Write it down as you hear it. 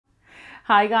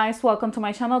Hi guys, welcome to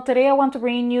my channel. Today I want to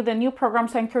bring you the new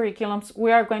programs and curriculums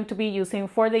we are going to be using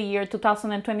for the year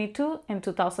 2022 and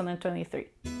 2023.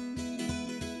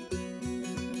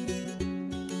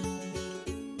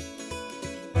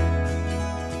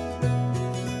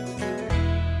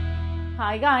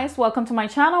 Hi guys, welcome to my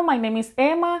channel. My name is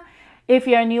Emma. If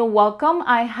you're new, welcome.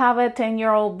 I have a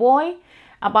 10-year-old boy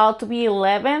about to be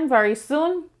 11 very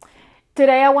soon.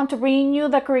 Today I want to bring you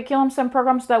the curriculums and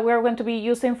programs that we're going to be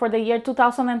using for the year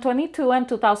 2022 and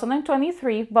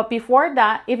 2023. But before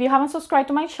that, if you haven't subscribed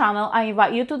to my channel, I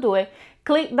invite you to do it.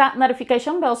 Click that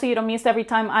notification bell so you don't miss every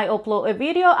time I upload a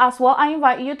video. As well, I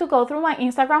invite you to go through my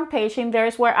Instagram page, and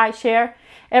there's where I share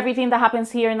everything that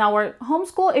happens here in our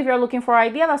homeschool. If you're looking for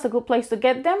ideas, that's a good place to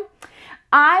get them.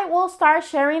 I will start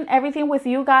sharing everything with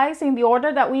you guys in the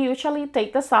order that we usually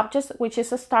take the subjects, which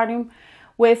is starting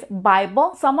with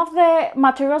Bible. Some of the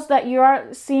materials that you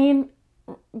are seeing,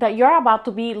 that you're about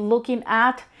to be looking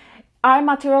at, are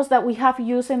materials that we have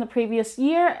used in the previous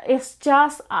year. It's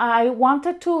just I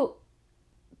wanted to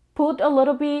put a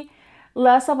little bit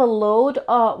less of a load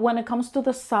when it comes to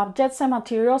the subjects and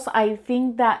materials. I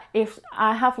think that if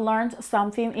I have learned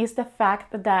something, is the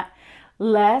fact that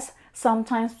less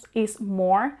sometimes is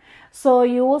more. So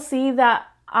you will see that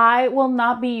I will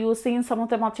not be using some of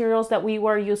the materials that we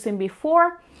were using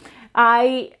before.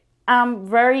 I am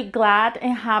very glad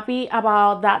and happy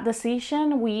about that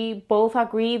decision. We both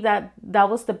agree that that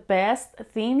was the best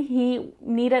thing. He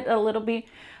needed a little bit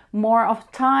more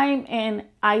of time, and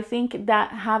I think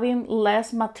that having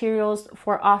less materials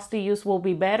for us to use will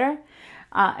be better.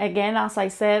 Again, as I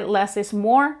said, less is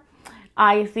more.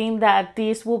 I think that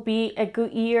this will be a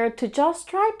good year to just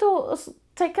try to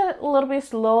take it a little bit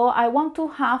slow. I want to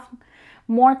have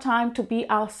more time to be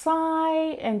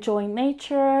outside, enjoy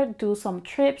nature, do some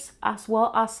trips, as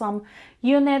well as some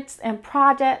units and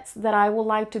projects that I would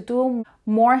like to do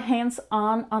more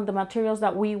hands-on on the materials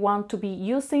that we want to be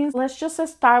using. Let's just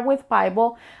start with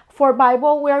Bible. For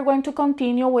Bible, we are going to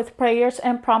continue with Prayers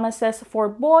and Promises for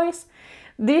Boys.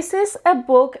 This is a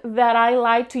book that I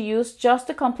like to use just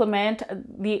to complement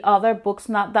the other books.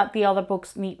 Not that the other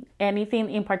books need anything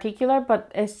in particular,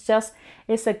 but it's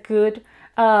a good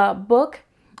book,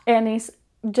 and it's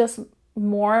just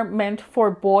more meant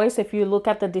for boys. If you look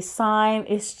at the design,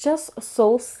 it's just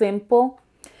so simple,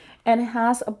 and it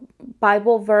has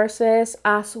Bible verses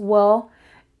as well.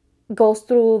 Goes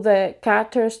through the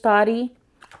character study.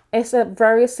 It's a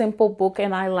very simple book,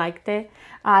 and I liked it.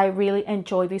 I really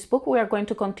enjoy this book. We are going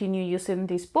to continue using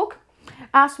this book.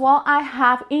 As well, I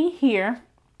have in here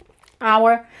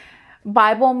our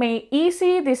Bible Made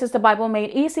Easy. This is the Bible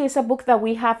Made Easy. It's a book that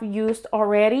we have used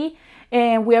already,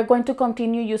 and we are going to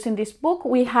continue using this book.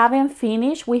 We haven't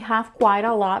finished. We have quite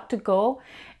a lot to go,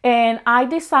 and I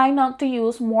decided not to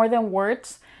use more than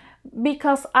words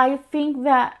because I think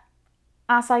that,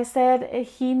 as I said,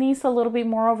 he needs a little bit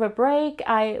more of a break.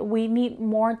 We need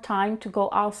more time to go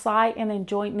outside and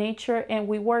enjoy nature, and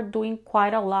we were doing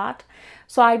quite a lot.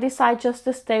 So I decided just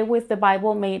to stay with the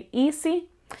Bible Made Easy.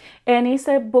 And it's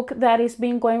a book that is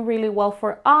been going really well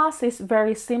for us. It's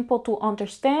very simple to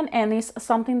understand, and it's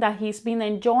something that he's been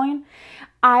enjoying.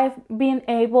 I've been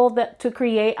able to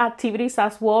create activities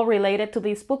as well related to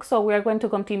this book, so we are going to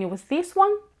continue with this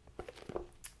one.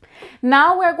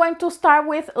 Now we're going to start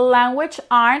with language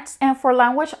arts, and for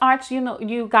language arts,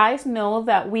 you guys know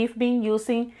that we've been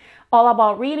using All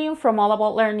About Reading from All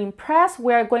About Learning Press.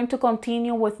 We are going to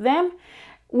continue with them.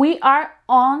 We are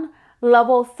on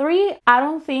level 3. I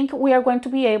don't think we are going to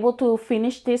be able to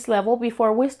finish this level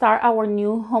before we start our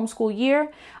new homeschool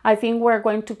year. I think we're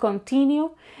going to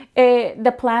continue.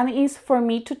 The plan is for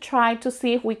me to try to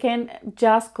see if we can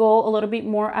just go a little bit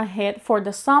more ahead for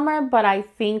the summer, but I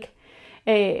think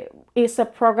it's a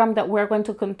program that we're going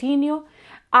to continue.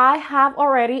 I have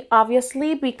already,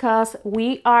 obviously, because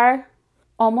we are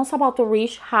almost about to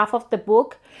reach half of the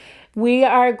book, we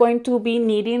are going to be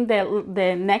needing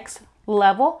the next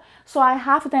level. So I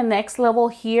have the next level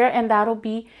here, and that'll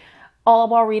be All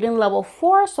About Reading level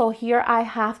 4. So here I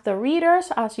have the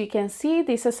readers. As you can see,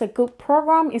 this is a good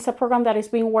program. It's a program that has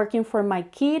been working for my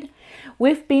kid.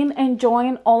 We've been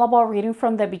enjoying All About Reading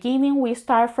from the beginning. We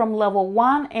start from level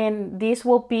 1, and this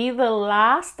will be the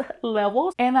last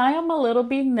level. And I am a little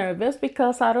bit nervous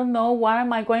because I don't know what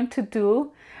am I going to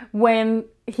do when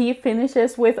he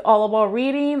finishes with All About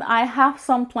Reading. I have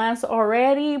some plans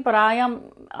already, but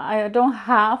I don't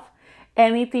have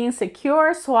anything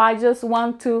secure, so I just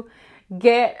want to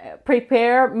get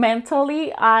prepared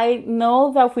mentally. I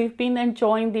know that we've been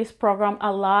enjoying this program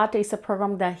a lot. It's a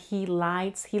program that he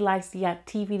likes. He likes the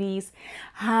activities,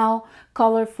 how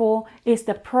colorful is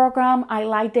the program. I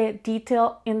like the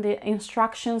detail in the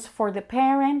instructions for the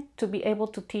parent to be able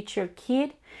to teach your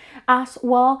kid. As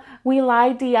well, we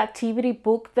like the activity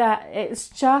book that it's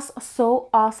just so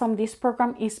awesome. This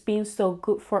program is being so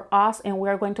good for us, and we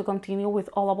are going to continue with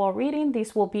All About Reading.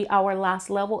 This will be our last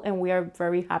level, and we are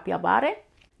very happy about it.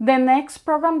 The next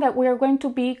program that we are going to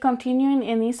be continuing,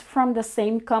 and is from the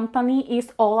same company,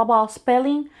 is All About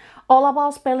Spelling. All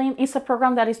About Spelling is a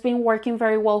program that has been working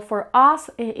very well for us.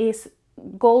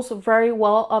 Goes very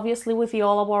well obviously with the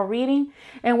All About Reading,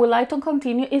 and we like to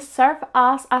continue. It serves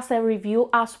us as a review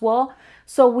as well,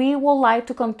 so we would like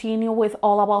to continue with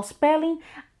All About Spelling.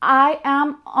 I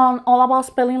am on All About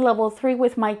Spelling level 3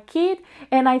 with my kid,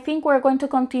 and I think we're going to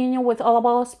continue with All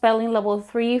About Spelling level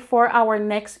 3 for our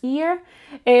next year.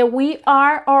 We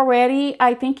are already,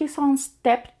 I think it's on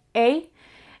step 8.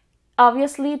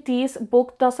 Obviously, this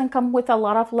book doesn't come with a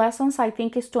lot of lessons. I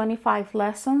think it's 25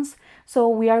 lessons. So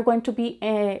we are going to be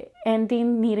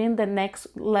needing the next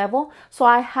level. So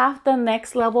I have the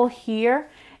next level here,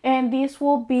 and this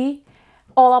will be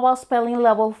All About Spelling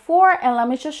level 4. And let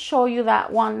me just show you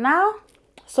that one now.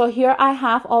 So here I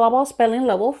have All About Spelling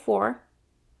level 4.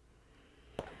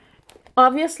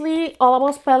 Obviously, All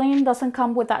About Spelling doesn't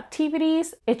come with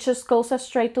activities. It just goes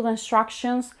straight to the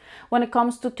instructions when it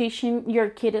comes to teaching your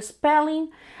kid spelling.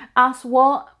 As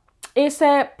well, it's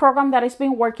a program that has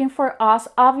been working for us.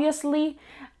 Obviously,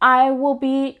 I will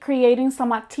be creating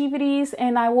some activities,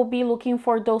 and I will be looking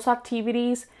for those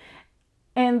activities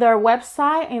in their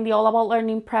website, in the All About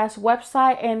Learning Press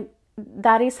website, and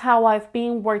that is how I've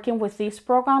been working with this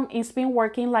program. It's been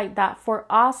working like that for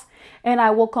us, and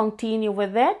I will continue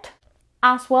with it.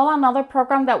 As well, another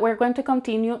program that we're going to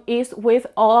continue is with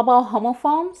All About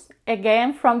Homophones,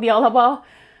 again from the All About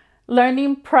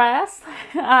Learning Press.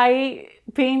 I've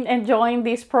been enjoying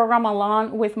this program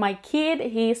along with my kid.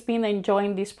 He's been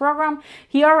enjoying this program.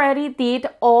 He already did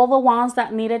all the ones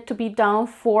that needed to be done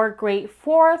for grade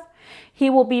 4th.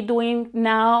 He will be doing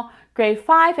now grade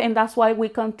 5, and that's why we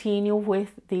continue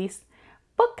with this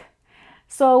book.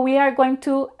 So we are going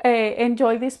to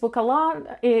enjoy this book a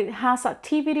lot. It has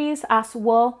activities as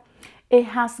well. It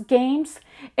has games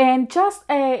and just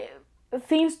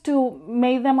things to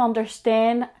make them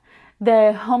understand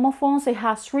the homophones. It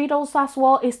has riddles as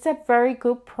well. It's a very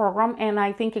good program, and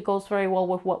I think it goes very well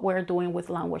with what we're doing with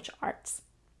language arts.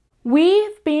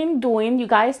 We've been doing, you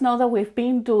guys know that we've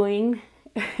been doing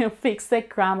Fix the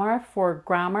Grammar for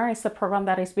Grammar. It's a program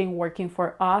that has been working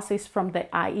for us. It's from the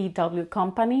IEW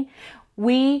company.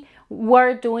 We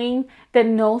were doing the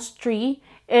nose tree,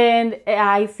 and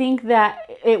I think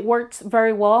that it works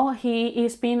very well. He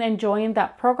is been enjoying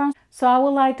that program. So I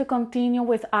would like to continue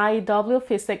with IEW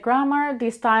Fix the Grammar.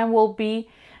 This time will be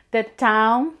the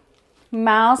town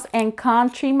mouse and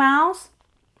country mouse.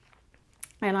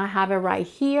 And I have it right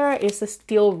here. It's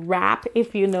still wrapped,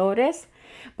 if you notice,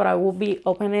 but I will be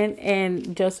opening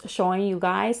and just showing you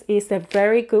guys. It's a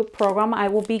very good program. I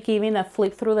will be giving a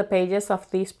flip through the pages of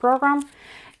this program,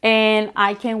 and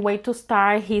I can't wait to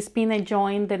start. He's been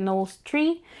enjoying the nose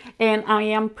tree, and I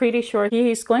am pretty sure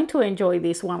he is going to enjoy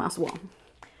this one as well.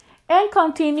 And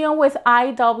continue with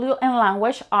IW and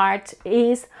language arts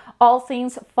is all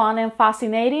things fun and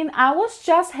fascinating. I was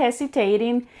just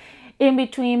hesitating in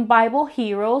between Bible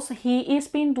Heroes. He has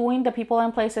been doing the people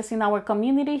and places in our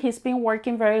community. He's been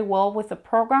working very well with the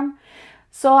program.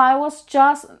 So I was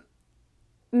just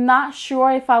not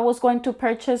sure if I was going to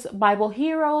purchase Bible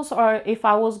Heroes or if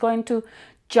I was going to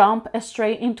jump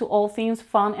straight into all things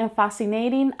fun and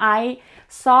fascinating. I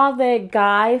saw the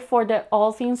guide for the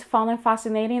all things fun and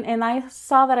fascinating, and I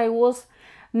saw that it was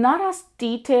not as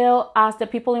detailed as the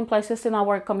people and places in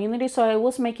our community, so it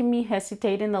was making me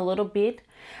hesitating a little bit.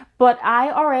 But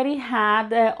I already had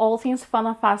the all things fun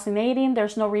and fascinating.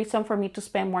 There's no reason for me to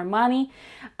spend more money.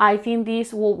 I think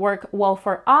this will work well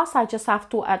for us. I just have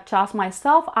to adjust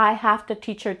myself. I have the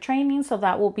teacher training, so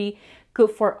that will be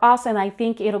good for us, and I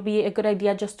think it'll be a good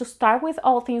idea just to start with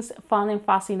all things fun and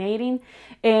fascinating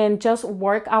and just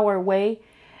work our way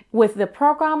with the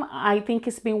program. I think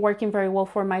it's been working very well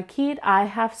for my kid. I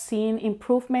have seen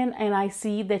improvement and I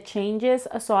see the changes,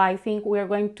 so I think we're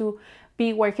going to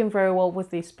be working very well with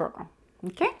this program.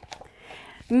 Okay,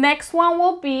 next one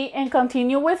will be, and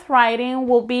continue with writing,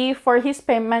 will be for his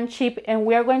penmanship, and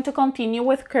we are going to continue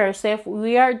with cursive.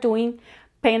 We are doing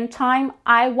pen time.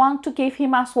 I want to give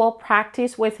him as well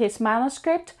practice with his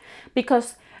manuscript,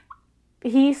 because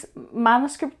his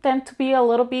manuscript tend to be a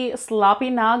little bit sloppy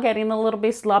now, getting a little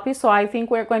bit sloppy. So I think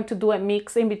we're going to do a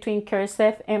mix in between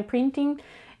cursive and printing.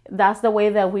 That's the way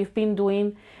that we've been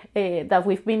doing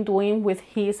with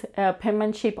his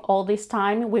penmanship all this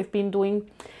time. We've been doing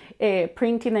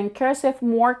printing and cursive,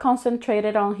 more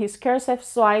concentrated on his cursive.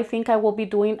 So I think I will be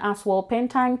doing as well pen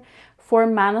time for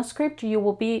manuscript. You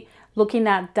will be looking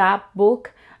at that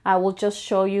book. I will just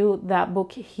show you that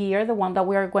book here, the one that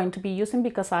we are going to be using,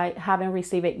 because I haven't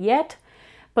received it yet.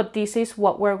 But this is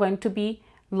what we're going to be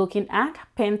looking at,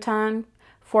 pen time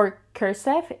for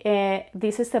cursive.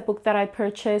 This is the book that I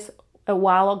purchased a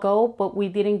while ago, but we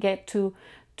didn't get to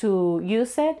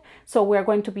use it. So we're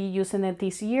going to be using it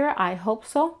this year. I hope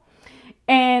so.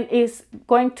 And it's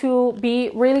going to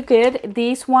be really good.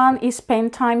 This one is pen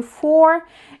time 4,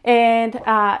 and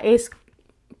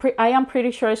I am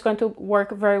pretty sure it's going to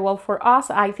work very well for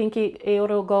us. I think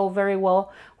it'll go very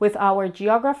well with our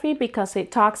geography because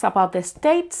it talks about the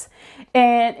states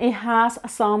and it has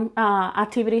some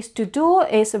activities to do.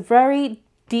 It's very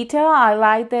detailed. I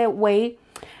like the way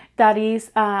that is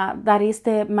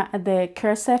the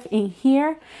cursive in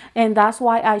here, and that's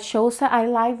why I chose it. I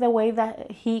like the way that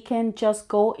he can just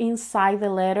go inside the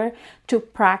letter to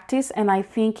practice, and I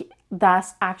think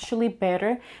that's actually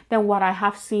better than what I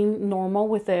have seen normal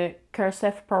with the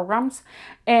cursive programs,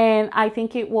 and I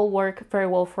think it will work very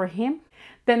well for him.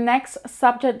 The next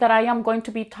subject that I am going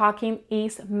to be talking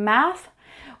is math.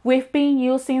 We've been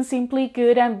using Simply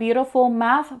Good and Beautiful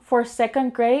Math for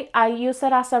 2nd grade. I use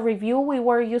it as a review. We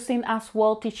were using as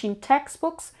well teaching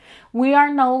textbooks. We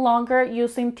are no longer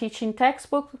using teaching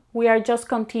textbooks. We are just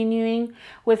continuing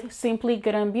with Simply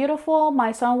Good and Beautiful.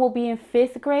 My son will be in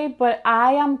 5th grade, but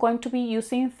I am going to be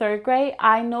using 3rd grade.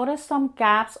 I noticed some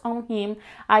gaps on him.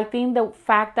 I think the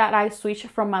fact that I switched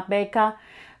from Abeka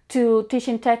to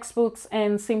teaching textbooks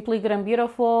and Simply Good and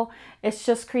Beautiful, it's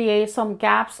just creates some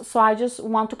gaps. So I just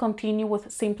want to continue with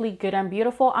Simply Good and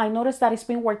Beautiful. I noticed that it's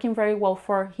been working very well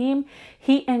for him.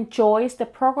 He enjoys the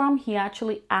program. He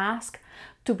actually asked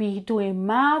to be doing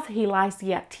math. He likes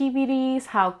the activities,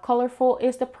 how colorful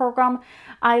is the program.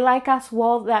 I like as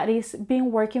well that it's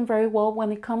been working very well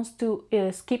when it comes to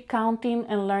skip counting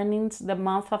and learning the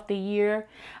month of the year,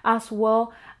 as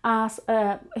well as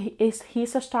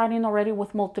he's starting already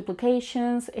with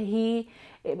multiplications. He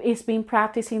is been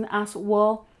practicing as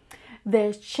well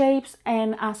the shapes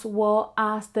and as well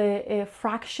as the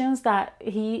fractions that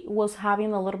he was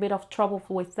having a little bit of trouble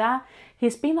with that.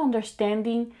 He's been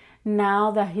understanding now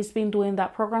that he's been doing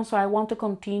that program, so I want to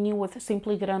continue with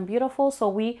Simply Good and Beautiful. So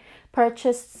we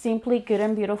purchased Simply Good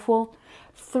and Beautiful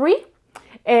 3,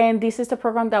 and this is the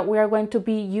program that we are going to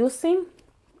be using.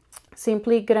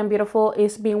 Simply Good and Beautiful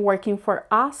is been working for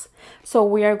us, so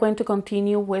we are going to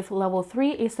continue with level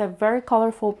 3. It's a very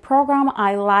colorful program.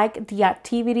 I like the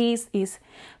activities. It's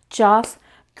just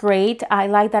great. I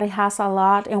like that it has a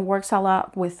lot and works a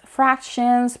lot with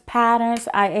fractions, patterns.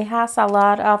 It has a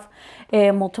lot of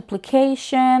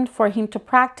multiplication for him to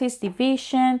practice,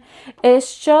 division.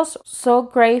 It's just so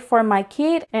great for my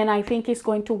kid, and I think it's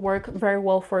going to work very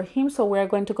well for him. So we're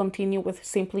going to continue with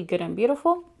Simply Good and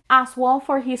Beautiful. As well,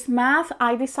 for his math,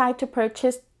 I decided to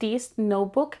purchase this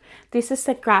notebook. This is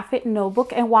a graphic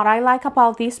notebook, and what I like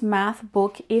about this math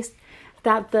book is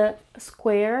that the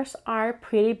squares are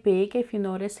pretty big. If you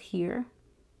notice here,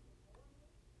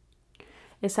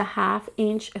 it's a 1/2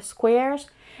 inch squares,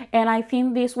 and I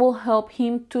think this will help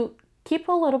him to keep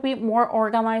a little bit more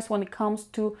organized when it comes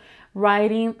to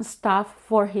writing stuff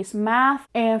for his math,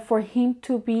 and for him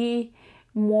to be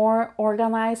more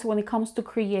organized when it comes to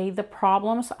create the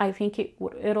problems. I think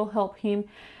it'll help him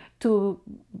to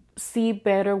see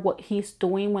better what he's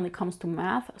doing when it comes to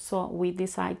math. So we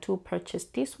decide to purchase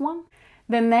this one.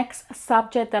 The next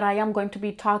subject that I am going to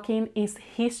be talking is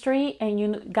history, and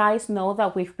you guys know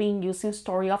that we've been using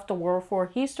Story of the World for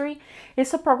history.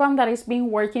 It's a program that has been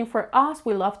working for us.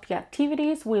 We love the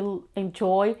activities, we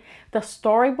enjoy the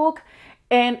storybook,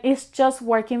 and it's just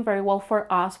working very well for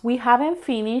us. We haven't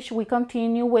finished. We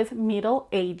continue with Middle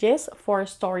Ages for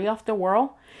Story of the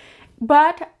World,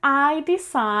 but I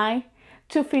decide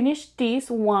to finish this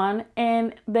one,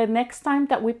 and the next time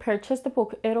that we purchase the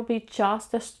book, it'll be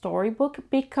just the storybook,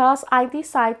 because I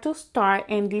decide to start,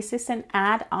 and this is an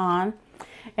add-on,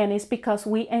 and it's because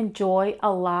we enjoy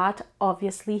a lot.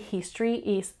 Obviously, history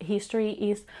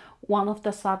is one of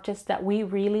the subjects that we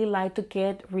really like to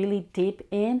get really deep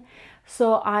in.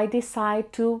 So I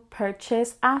decide to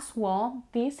purchase as well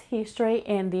this history,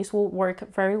 and this will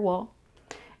work very well.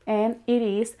 And it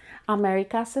is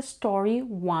America's Story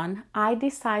 1. I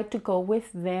decide to go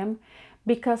with them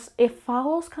because it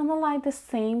follows kind of like the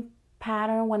same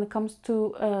pattern when it comes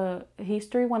to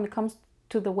history, when it comes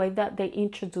to the way that they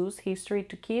introduce history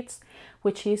to kids,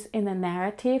 which is in a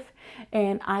narrative,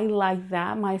 and I like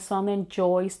that. My son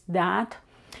enjoys that.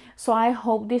 So I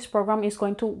hope this program is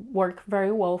going to work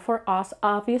very well for us.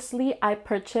 Obviously, I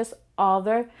purchased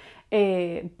other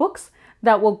books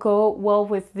that will go well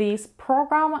with this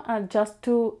program, just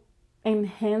to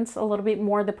enhance a little bit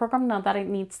more the program, not that it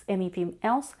needs anything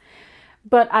else.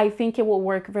 But I think it will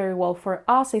work very well for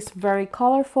us. It's very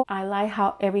colorful. I like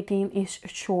how everything is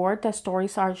short. The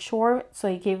stories are short, so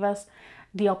it gives us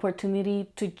the opportunity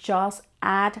to just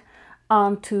add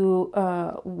onto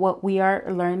what we are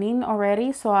learning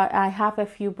already. So I have a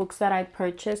few books that I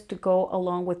purchased to go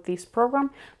along with this program.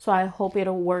 So I hope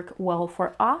it'll work well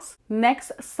for us.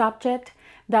 Next subject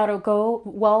that'll go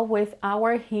well with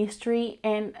our history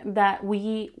and that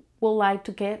we would like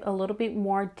to get a little bit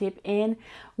more deep in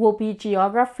will be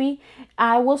geography.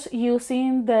 I was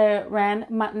using the Rand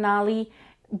McNally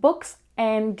books,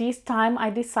 and this time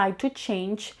I decided to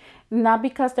change, not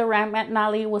because the Rand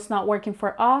McNally was not working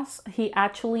for us. He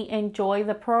actually enjoyed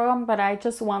the program, but I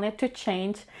just wanted to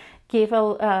change, give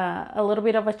a little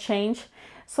bit of a change.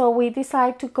 So we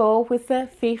decided to go with the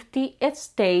 50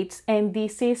 States, and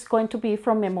this is going to be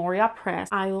from Memoria Press.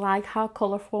 I like how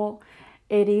colorful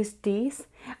it is.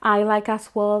 I like as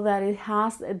well that it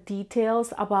has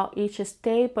details about each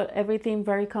state, but everything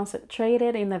very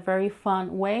concentrated in a very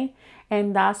fun way.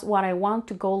 And that's what I want,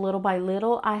 to go little by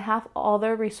little. I have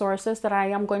other resources that I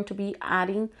am going to be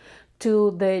adding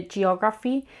to the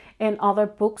geography and other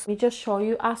books. Let me just show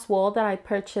you as well that I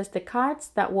purchased the cards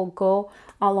that will go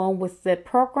along with the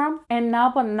program. And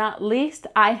now but not least,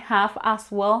 I have as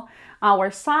well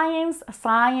our science.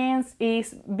 Science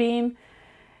is being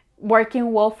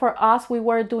working well for us. We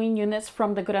were doing units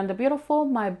from The Good and the Beautiful.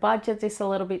 My budget is a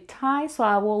little bit tight, so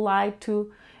I would like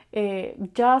to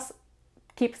just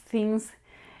keep things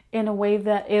in a way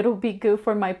that it'll be good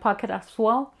for my pocket as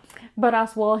well, but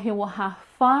as well he will have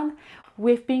fun.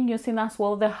 We've been using as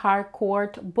well the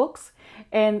Harvourt books,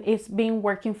 and it's been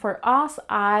working for us.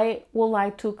 I would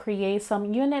like to create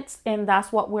some units, and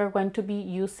that's what we're going to be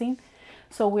using.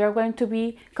 So we are going to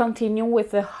be continuing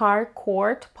with the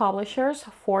Harvourt publishers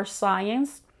for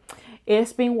science.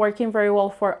 It's been working very well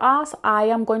for us. I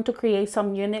am going to create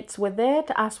some units with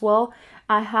it as well.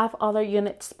 I have other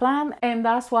units planned, and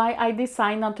that's why I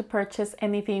decided not to purchase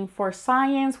anything for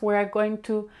science. We're going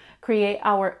to create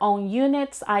our own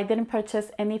units. I didn't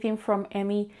purchase anything from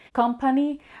any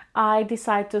company. I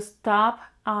decided to stop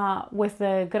with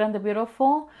The Good and the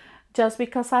Beautiful, just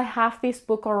because I have this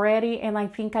book already and I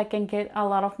think I can get a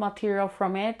lot of material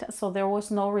from it. So there was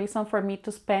no reason for me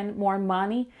to spend more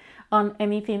money on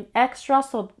anything extra.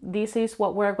 So this is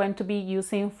what we're going to be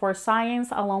using for science,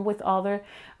 along with other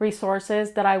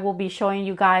resources that I will be showing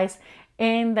you guys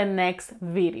in the next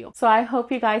video. So I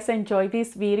hope you guys enjoy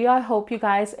this video. I hope you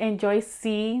guys enjoy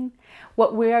seeing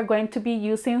what we are going to be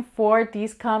using for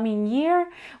this coming year.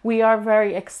 We are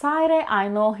very excited. I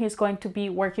know he's going to be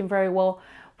working very well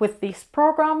with these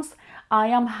programs. I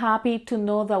am happy to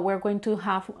know that we're going to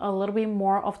have a little bit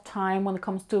more of time when it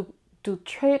comes to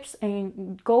trips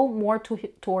and go more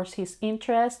towards his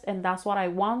interest, and that's what I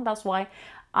want. That's why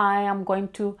I am going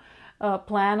to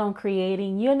plan on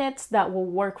creating units that will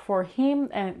work for him,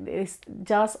 and it's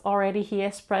just already he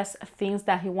expressed things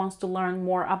that he wants to learn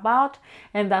more about,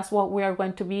 and that's what we are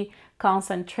going to be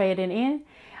concentrating in.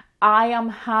 I am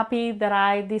happy that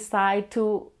I decided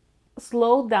to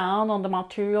slow down on the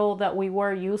material that we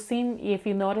were using. If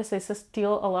you notice, it's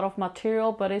still a lot of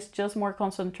material, but it's just more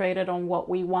concentrated on what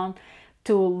we want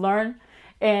to learn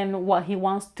and what he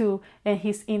wants to and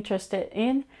he's interested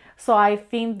in. So I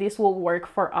think this will work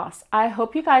for us. I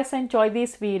hope you guys enjoyed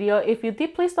this video. If you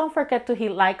did, please don't forget to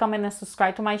hit like, comment, and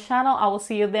subscribe to my channel. I will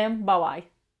see you then. Bye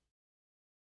bye.